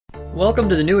Welcome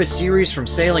to the newest series from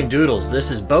Sailing Doodles.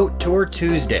 This is Boat Tour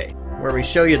Tuesday, where we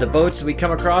show you the boats that we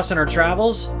come across in our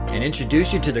travels and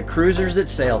introduce you to the cruisers that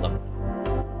sail them.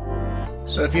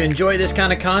 So if you enjoy this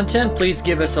kind of content, please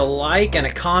give us a like and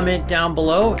a comment down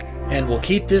below, and we'll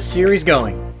keep this series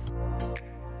going.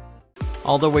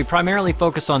 Although we primarily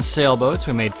focus on sailboats,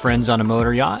 we made friends on a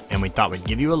motor yacht, and we thought we'd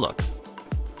give you a look.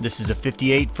 This is a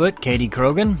 58-foot Kady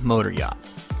Krogen Motor Yacht.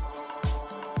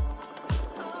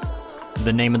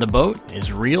 The name of the boat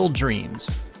is Real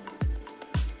Dreams.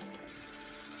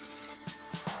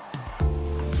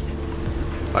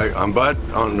 Hi, I'm Bud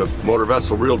on the motor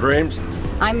vessel Real Dreams.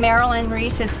 I'm Marilyn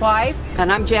Reese, his wife.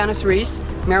 And I'm Janice Reese,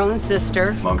 Marilyn's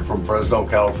sister. I'm from Fresno,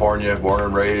 California, born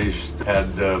and raised. Had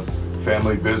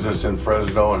family business in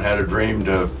Fresno and had a dream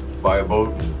to buy a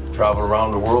boat and travel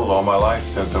around the world all my life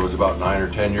since I was about 9 or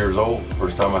 10 years old.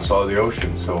 First time I saw the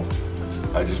ocean. So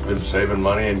I just been saving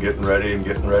money and getting ready and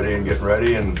getting ready and getting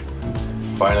ready, and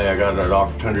finally I got an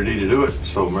opportunity to do it.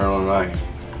 So Marilyn and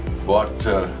I bought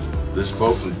this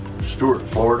boat in Stuart,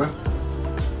 Florida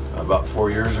about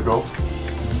 4 years ago,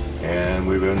 and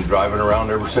we've been driving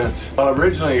around ever since. Well,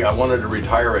 originally I wanted to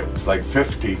retire at like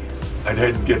 50. I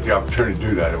didn't get the opportunity to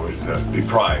do that. It was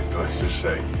deprived, let's just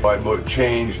say. My boat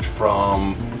changed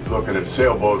from looking at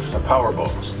sailboats to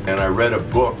powerboats. And I read a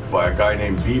book by a guy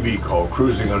named BB called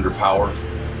Cruising Under Power,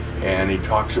 and he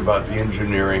talks about the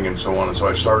engineering and so on. And so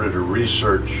I started to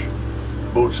research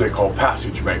boats they call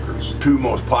passage makers. Two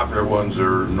most popular ones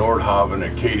are Nordhaven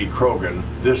and Kady Krogen.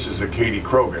 This is a Kady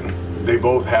Krogen. They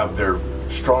both have their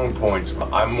strong points.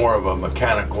 I'm more of a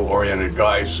mechanical oriented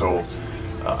guy, so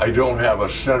I don't have a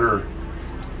center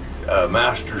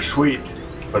master suite,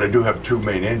 but I do have two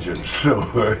main engines, so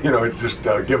you know, it's just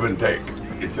give and take.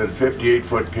 It's a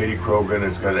 58-foot Kady Krogen.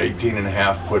 It's got an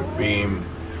 18.5-foot beam.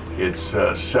 It's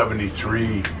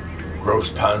 73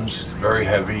 gross tons, very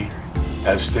heavy,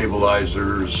 has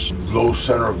stabilizers, low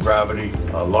center of gravity,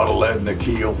 a lot of lead in the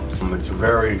keel. It's a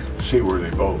very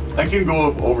seaworthy boat. I can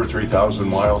go over 3,000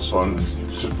 miles on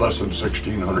less than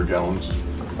 1,600 gallons.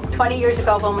 20 years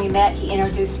ago when we met, he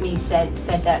introduced me, said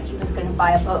that he was going to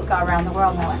buy a boat, go around the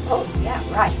world, and I went, oh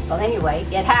yeah, right. Well anyway,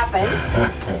 it happened.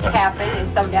 It happened, and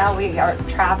so now we are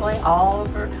traveling all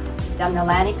over, done the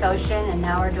Atlantic Ocean, and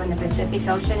now we're doing the Pacific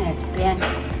Ocean, and it's been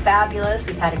fabulous.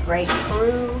 We've had a great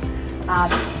crew,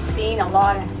 seen a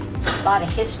lot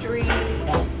of history,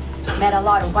 and met a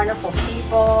lot of wonderful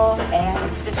people, and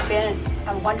it's just been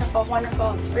a wonderful,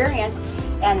 wonderful experience.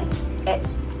 And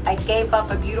I gave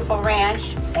up a beautiful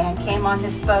ranch and came on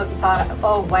this boat and thought,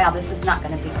 oh wow, this is not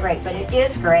going to be great, but it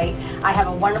is great. I have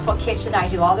a wonderful kitchen. I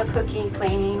do all the cooking,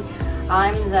 cleaning.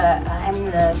 I'm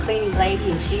the cleaning lady,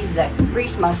 and she's the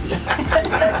grease monkey.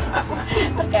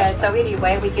 And so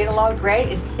anyway, we get along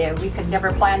great. We could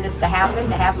never plan this to happen,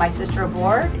 to have my sister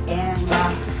aboard, and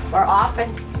we're off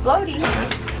and floating.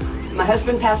 My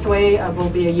husband passed away,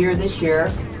 will be a year this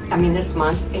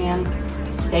month, and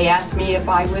they asked me if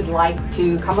I would like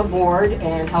to come aboard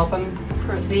and help them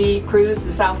cruise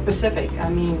the South Pacific. I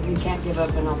mean, you can't give up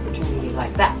an opportunity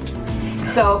like that.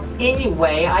 So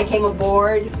anyway, I came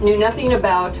aboard, knew nothing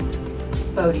about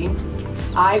boating.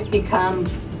 I've become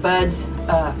Bud's,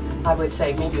 I would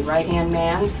say, maybe right-hand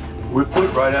man. We've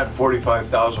put right at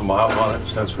 45,000 miles on it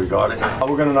since we got it.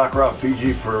 We're going to knock around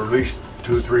Fiji for at least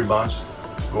 2 or 3 months.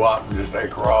 Go out and just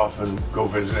anchor off and go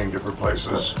visiting different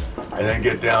places, and then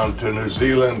get down to New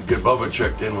Zealand, get Bubba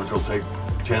checked in, which will take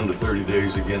 10 to 30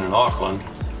 days again in Auckland,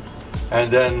 and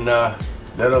then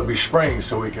it'll be spring,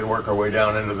 so we can work our way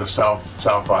down into the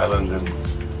South Island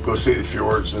and go see the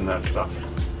fjords and that stuff.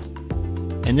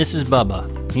 And this is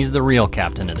Bubba. He's the real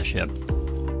captain of the ship.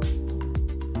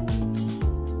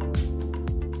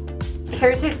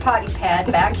 Here's his potty pad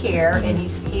back here, and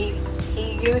he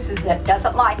uses it,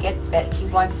 doesn't like it, but he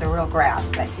wants the real grass.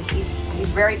 But he's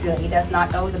very good. He does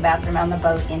not go to the bathroom on the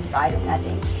boat inside or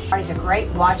nothing. He's a great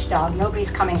watchdog. Nobody's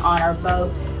coming on our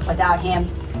boat without him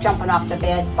jumping off the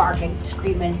bed, barking,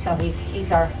 screaming. So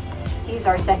he's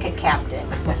our second captain,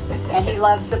 and he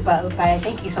loves the boat. But I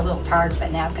think he's a little tired of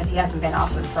it now because he hasn't been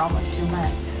off it for almost 2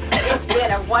 months. It's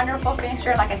been a wonderful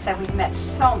venture. Like I said, we've met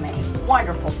so many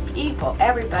wonderful people.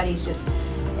 Everybody's just,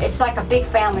 it's like a big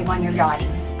family when you're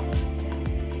yachting.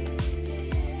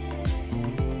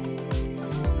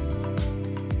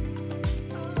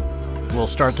 We'll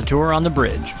start the tour on the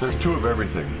bridge. There's 2 of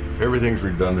everything. Everything's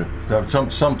redundant. I have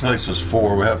some places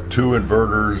 4. We have 2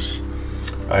 inverters.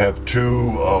 I have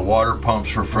 2 water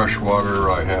pumps for fresh water.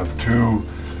 I have 2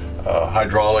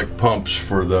 hydraulic pumps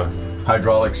for the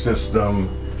hydraulic system.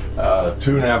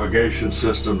 2 navigation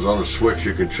systems on a switch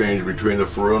you can change between the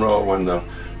Furuno and the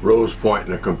Rose Point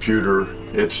and the computer.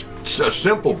 It's It's a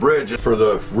simple bridge. For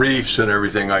the reefs and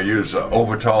everything, I use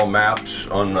Ovital maps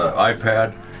on the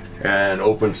iPad and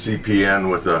OpenCPN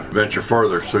with a venture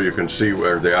further so you can see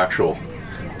where the actual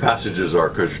passages are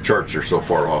because your charts are so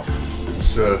far off.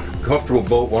 It's a comfortable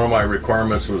boat. One of my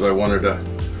requirements was I wanted a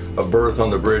berth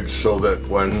on the bridge so that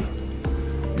when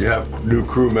you have new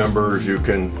crew members, you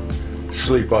can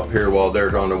sleep up here while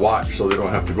they're on the watch so they don't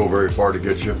have to go very far to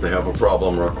get you if they have a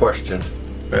problem or a question.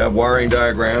 I have wiring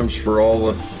diagrams for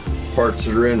all the parts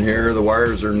that are in here. The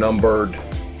wires are numbered.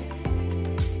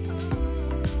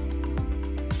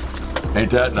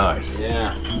 Ain't that nice?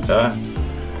 Yeah. Huh?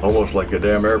 Almost like a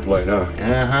damn airplane, huh?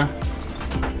 Uh-huh.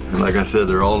 And like I said,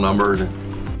 they're all numbered.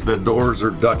 The doors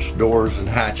are Dutch doors and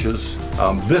hatches.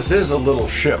 This is a little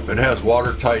ship. It has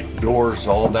watertight doors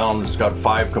all down. It's got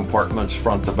 5 compartments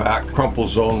front to back. Crumple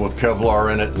zone with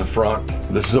Kevlar in it in the front.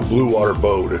 This is a blue water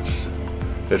boat.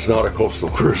 It's not a coastal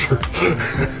cruiser.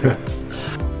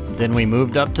 Then we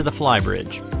moved up to the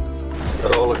flybridge.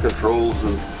 Got all the controls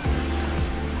and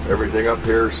everything up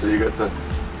here. So you got the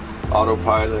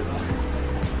autopilot,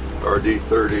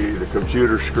 RD30, the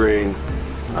computer screen.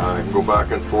 You can go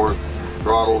back and forth.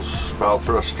 Throttles, bow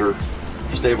thruster,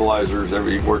 stabilizers,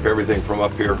 work everything from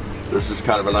up here. This is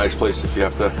kind of a nice place if you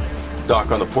have to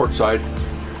dock on the port side.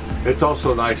 It's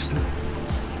also nice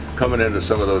coming into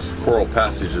some of those coral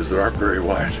passages that aren't very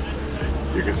wide.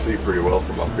 You can see pretty well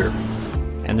from up here.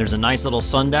 And there's a nice little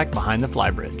sun deck behind the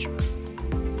flybridge.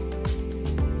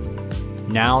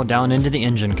 Now down into the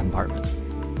engine compartment.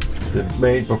 The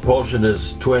main propulsion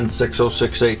is twin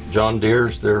 6068 John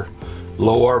Deere's. They're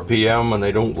low RPM and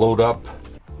they don't load up.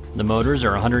 The motors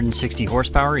are 160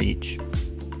 horsepower each.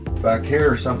 Back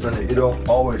here is something that you don't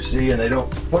always see, and they don't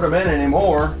put them in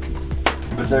anymore,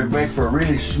 but they're made for a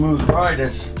really smooth ride.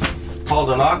 It's called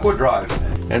an aqua drive.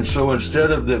 And so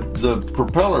instead of the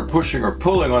propeller pushing or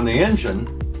pulling on the engine,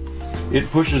 it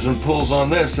pushes and pulls on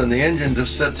this, and the engine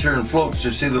just sits here and floats.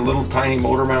 You see the little tiny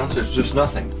motor mounts? It's just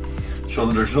nothing. So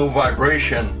there's no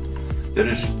vibration that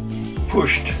is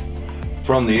pushed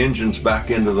from the engines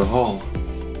back into the hull.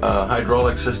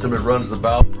 Hydraulic system, it runs the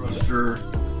bow thruster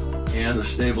and the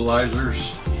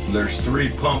stabilizers. There's 3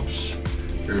 pumps.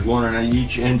 There's one on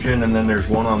each engine, and then there's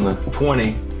one on the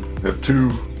 20. We have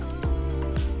 2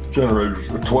 generators,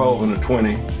 the 12 and the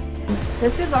 20.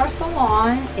 This is our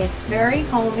salon. It's very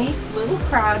homey, a little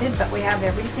crowded, but we have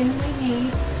everything we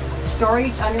need.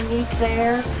 Storage underneath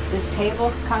there. This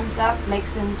table comes up,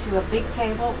 makes into a big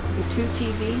table with 2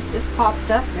 TVs. This pops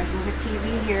up, there's another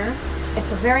TV here.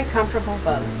 It's a very comfortable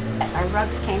boat. Our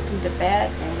rugs came from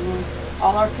Tibet, and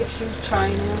all our pictures,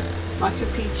 China, Machu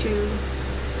Picchu,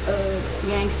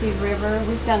 Yangtze River.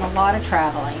 We've done a lot of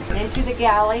traveling. Into the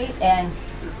galley, and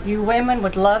you women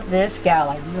would love this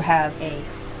galley. You have a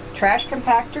trash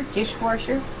compactor,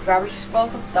 dishwasher, garbage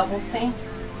disposal, double sink,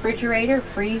 refrigerator,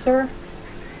 freezer,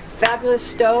 fabulous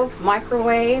stove,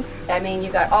 microwave. I mean, you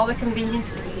got all the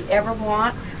convenience that you'd ever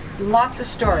want. Lots of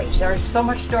storage. There's so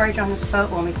much storage on this boat.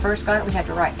 When we first got it, we had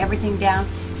to write everything down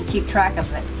and keep track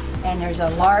of it. And there's a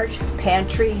large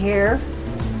pantry here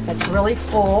that's really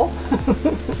full,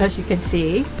 as you can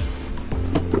see.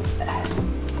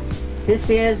 This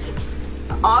is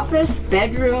office,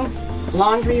 bedroom,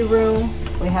 laundry room.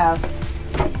 We have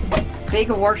big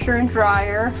washer and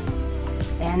dryer,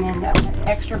 and then an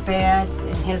extra bed,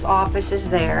 and his office is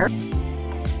there.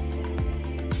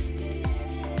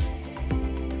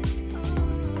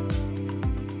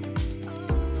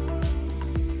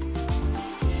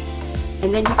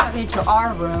 And then you come into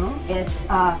our room. It's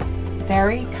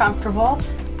very comfortable.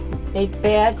 Big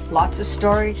bed, lots of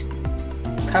storage,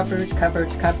 cupboards,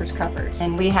 cupboards, cupboards, cupboards.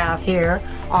 And we have here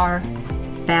our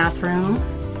bathroom,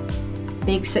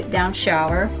 big sit-down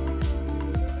shower.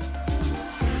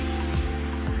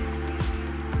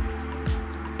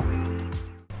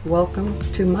 Welcome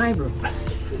to my room.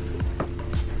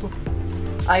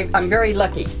 I'm very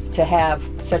lucky to have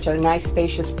such a nice,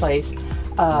 spacious place.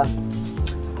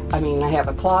 I mean, I have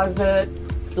a closet,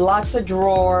 lots of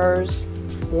drawers,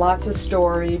 lots of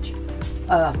storage,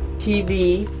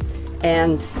 TV,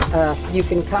 and you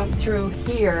can come through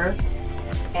here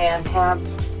and have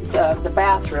the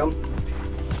bathroom.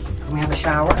 We have a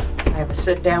shower. I have a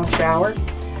sit-down shower.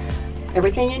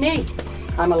 Everything you need.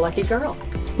 I'm a lucky girl.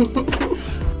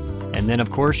 And then,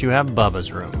 of course, you have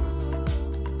Bubba's room.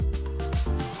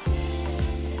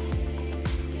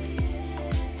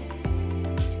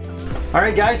 All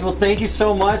right, guys. Well, thank you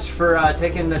so much for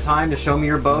taking the time to show me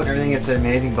your boat and everything. It's an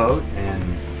amazing boat, and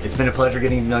It's been a pleasure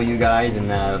getting to know you guys,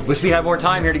 and wish we had more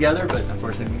time here together, but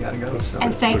unfortunately we gotta go. So.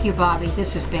 And thank you, Bobby.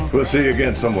 This has been great. We'll see you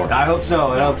again somewhere. I hope so.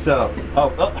 I hope so. Oh.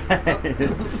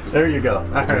 There you go.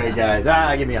 All right,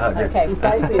 guys. Give me a hug. Okay,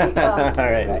 bye, sweetie.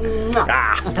 All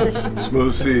right.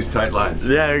 Smooth seas, tight lines.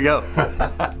 Yeah, there you go.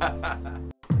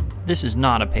 This is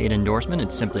not a paid endorsement.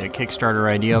 It's simply a Kickstarter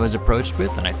idea I was approached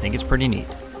with, and I think it's pretty neat.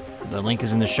 The link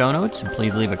is in the show notes, and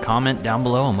please leave a comment down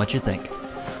below on what you think.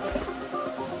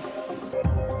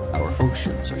 Our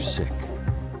oceans are sick.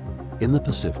 In the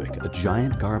Pacific, a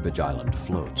giant garbage island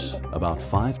floats, about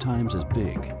 5 times as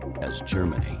big as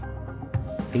Germany.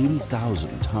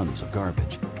 80,000 tons of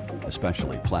garbage,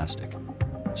 especially plastic.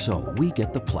 So we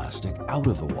get the plastic out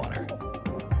of the water.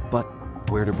 But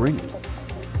where to bring it?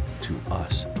 To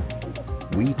us.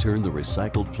 We turn the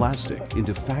recycled plastic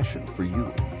into fashion for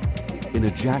you, in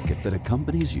a jacket that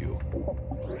accompanies you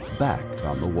back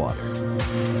on the water.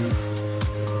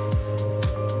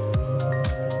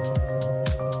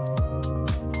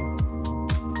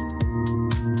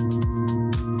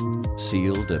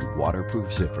 Sealed and waterproof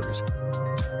zippers.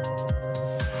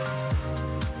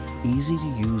 Easy to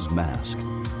use mask.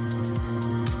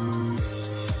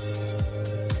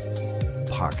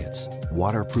 Pockets,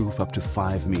 waterproof up to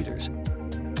 5 meters.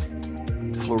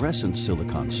 Fluorescent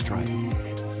silicone stripe.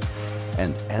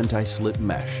 And anti-slip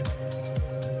mesh.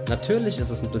 Natürlich ist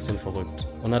es ein bisschen verrückt.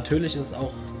 Und natürlich ist es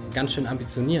auch ganz schön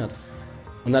ambitioniert.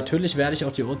 Und natürlich werde ich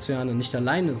auch die Ozeane nicht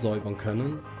alleine säubern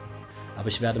können. Aber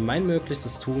ich werde mein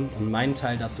Möglichstes tun und meinen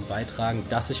Teil dazu beitragen,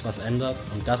 dass sich was ändert.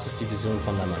 Und das ist die Vision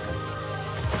von Namaka.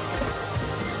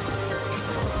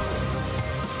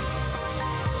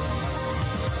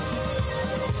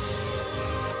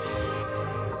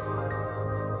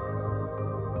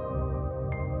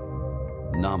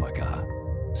 Namaka,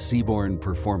 Seaborne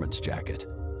Performance Jacket.